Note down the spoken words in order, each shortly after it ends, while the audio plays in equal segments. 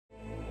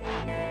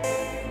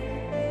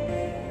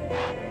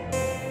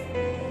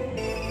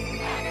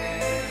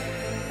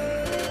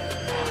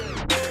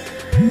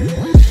Hey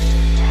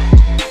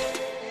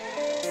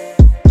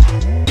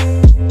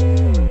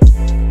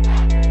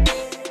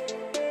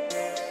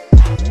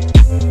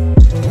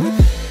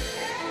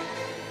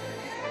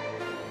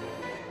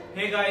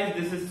guys,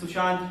 this is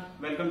Sushant.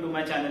 Welcome to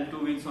my channel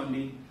 2 weeks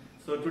only.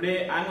 So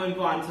today I'm going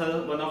to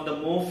answer one of the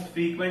most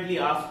frequently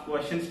asked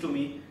questions to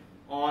me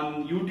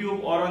on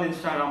YouTube or on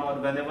Instagram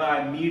or whenever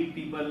I meet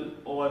people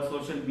over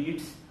social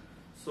meets.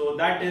 So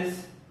that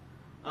is,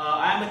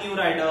 I'm a new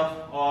rider,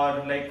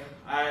 or like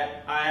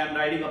I am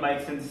riding a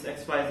bike since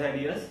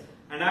XYZ years,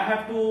 and I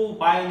have to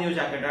buy a new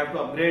jacket. I have to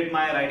upgrade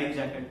my riding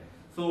jacket.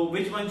 So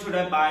which one should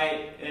I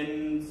buy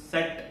in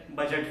set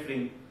budget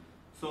frame?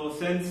 So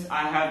since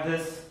I have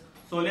this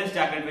Solace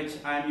jacket which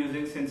I am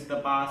using since the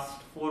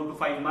past 4 to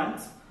 5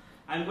 months,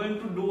 I am going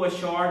to do a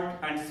short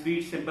and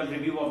sweet simple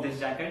review of this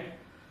jacket.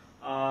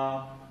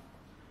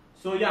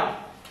 So yeah,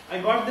 I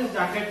got this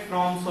jacket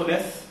from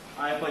Solace.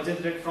 I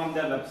purchased it from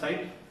their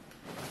website.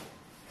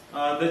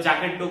 The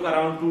jacket took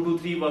around 2 to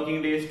 3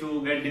 working days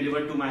to get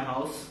delivered to my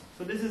house.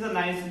 So this is a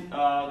nice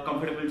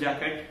comfortable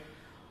jacket.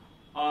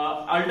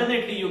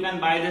 Alternately, you can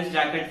buy this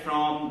jacket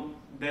from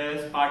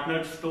their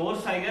partnered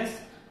stores, I guess.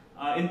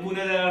 In Pune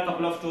there are a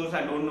couple of stores,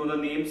 I don't know the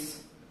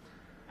names,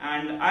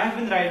 and I have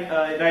been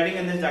riding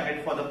in this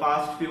jacket for the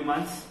past few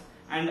months,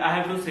 and I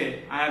have to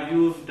say, I have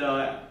used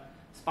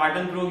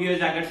Spartan Pro Gear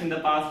jackets in the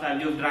past. I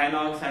have used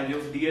Rhinox, I have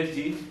used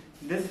DSG.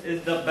 This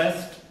is the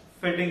best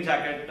fitting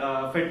jacket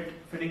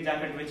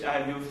which I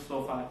have used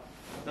so far.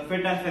 The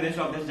fit and finish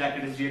of this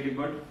jacket is really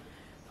good.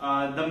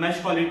 The mesh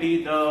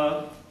quality,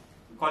 the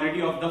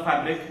quality of the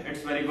fabric,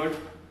 it's very good.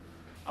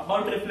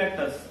 About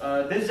reflectors,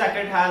 this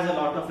jacket has a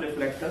lot of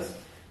reflectors.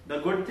 The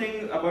good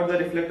thing about the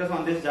reflectors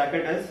on this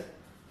jacket is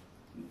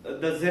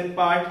the zip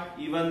part,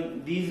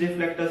 even these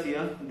reflectors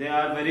here, they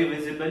are very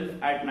visible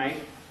at night.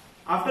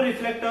 After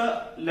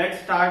reflector,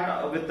 let's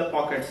start with the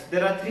pockets.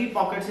 There are 3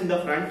 pockets in the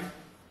front,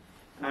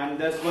 and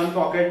there's 1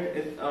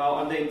 pocket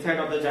on the inside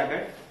of the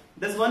jacket.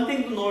 There's one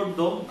thing to note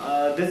though,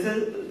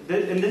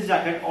 in this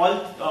jacket,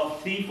 all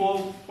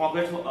 3-4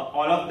 pockets,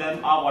 all of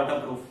them are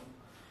waterproof.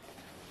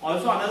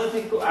 Also, another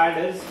thing to add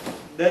is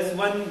there's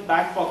 1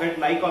 back pocket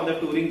like on the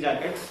touring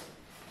jackets.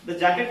 The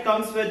jacket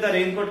comes with the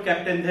raincoat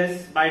kept in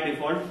this by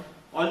default,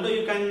 although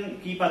you can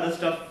keep other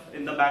stuff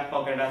in the back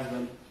pocket as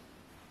well.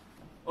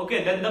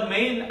 Okay, then the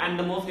main and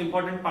the most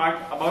important part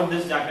about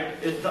this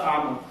jacket is the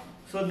armor.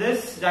 So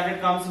this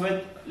jacket comes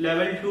with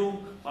level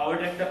 2 power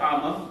protector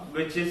armor,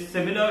 which is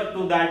similar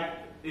to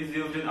that is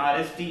used in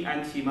RST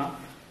and Shima.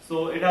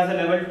 So it has a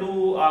level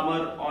 2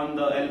 armor on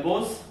the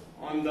elbows,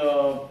 on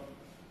the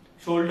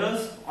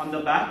shoulders, on the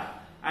back,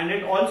 and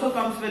it also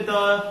comes with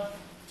a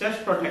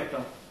chest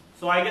protector.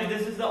 So I guess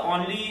this is the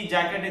only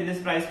jacket in this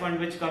price point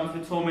which comes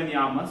with so many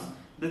armors.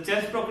 The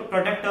chest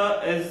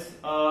protector is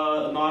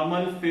a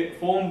normal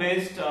foam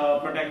based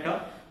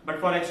protector, but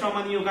for extra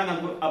money you can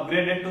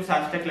upgrade it to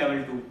Sastec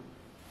level 2.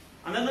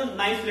 Another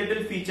nice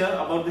little feature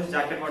about this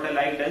jacket what I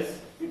liked is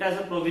it has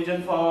a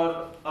provision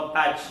for a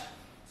patch.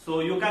 So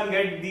you can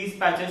get these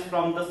patches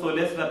from the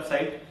Solace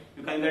website.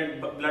 You can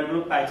get blood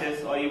group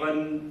patches or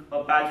even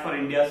a patch for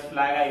India's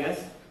flag, I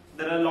guess.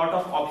 There are a lot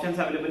of options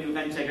available, you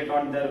can check it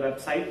on their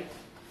website.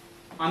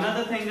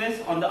 Another thing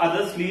is on the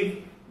other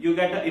sleeve you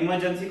get an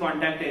emergency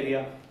contact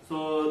area.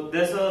 So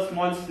there's a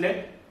small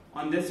slit.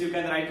 On this you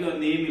can write your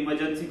name,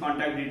 emergency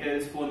contact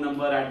details, phone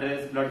number,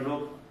 address, blood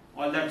group,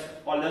 all that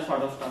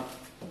sort of stuff.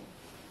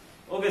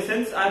 Okay,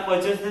 since I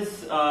purchased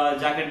this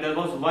jacket, there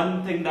was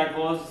one thing that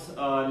was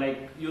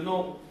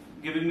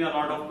giving me a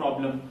lot of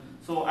problem.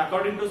 So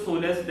according to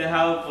Solace, they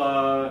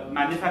have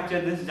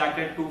manufactured this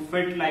jacket to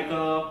fit like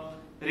a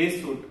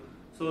race suit.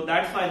 So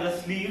that's why the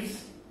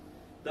sleeves,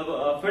 the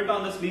fit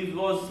on the sleeves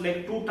was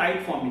like too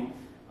tight for me.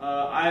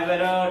 I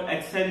wear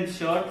a XL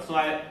shirt, so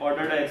I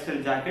ordered a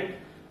XL jacket,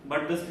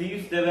 but the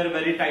sleeves, they were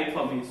very tight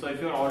for me. So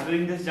if you're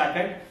ordering this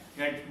jacket,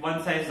 get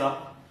one size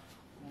up.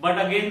 But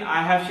again,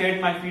 I have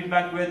shared my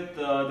feedback with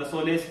the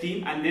Solace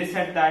team, and they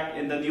said that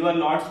in the newer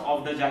lots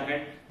of the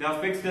jacket, they have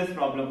fixed this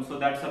problem. So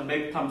that's a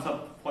big thumbs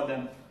up for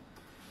them.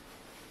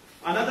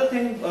 Another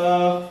thing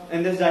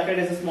in this jacket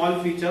is a small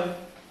feature.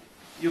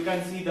 You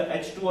can see the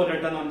H2O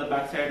written on the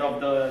back side of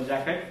the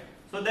jacket.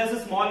 So there's a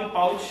small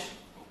pouch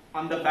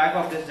on the back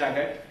of this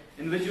jacket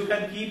in which you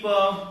can keep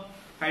a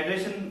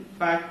hydration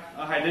pack,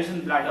 a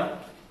hydration bladder,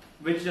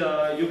 which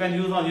you can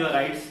use on your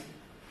rides.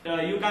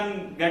 You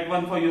can get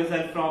one for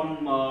yourself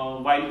from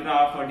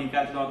Wildcraft or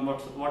Decathlon,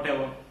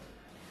 whatever.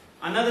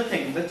 Another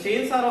thing, the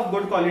chains are of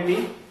good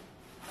quality,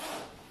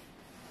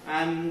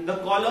 and the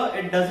collar,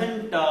 it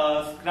doesn't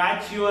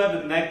scratch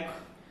your neck,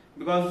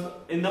 because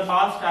in the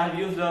past I have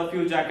used a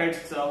few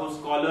jackets whose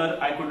collar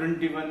I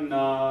couldn't even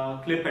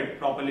clip it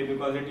properly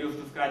because it used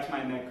to scratch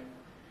my neck.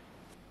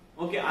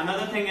 Okay,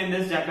 another thing in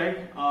this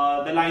jacket,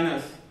 the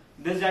liners.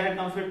 This jacket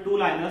comes with 2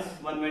 liners,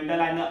 one winter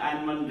liner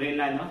and one rain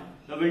liner.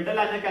 The winter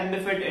liner can be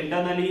fit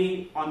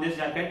internally on this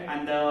jacket,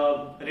 and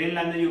the rain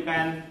liner you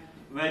can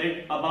wear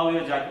it above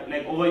your jacket,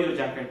 like over your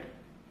jacket.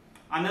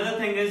 Another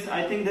thing is,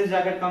 I think this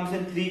jacket comes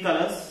in 3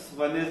 colors.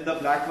 One is the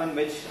black one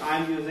which I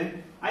am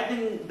using. I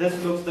think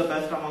this looks the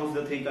best amongst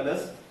the 3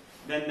 colors.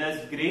 Then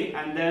there's grey,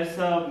 and there's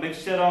a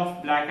mixture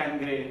of black and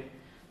grey.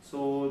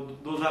 So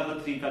those are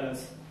the 3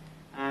 colors.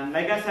 And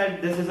like I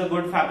said, this is a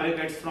good fabric.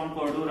 It's from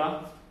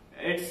Cordura.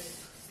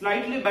 It's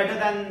slightly better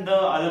than the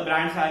other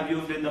brands I've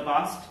used in the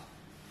past.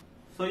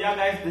 So yeah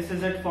guys, this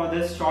is it for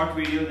this short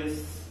video,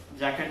 this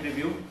jacket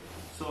review.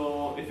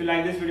 So if you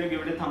like this video,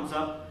 give it a thumbs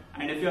up.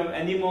 And if you have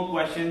any more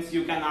questions,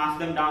 you can ask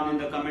them down in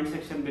the comment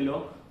section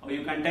below. Or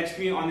you can text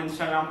me on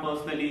Instagram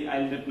personally.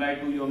 I'll reply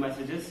to your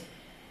messages.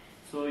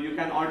 So you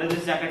can order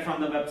this jacket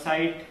from the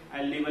website.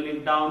 I'll leave a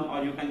link down,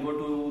 or you can go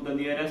to the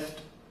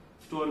nearest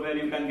store where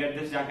you can get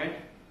this jacket.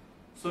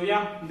 So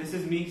yeah, this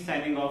is me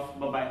signing off.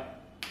 Bye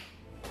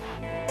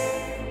bye.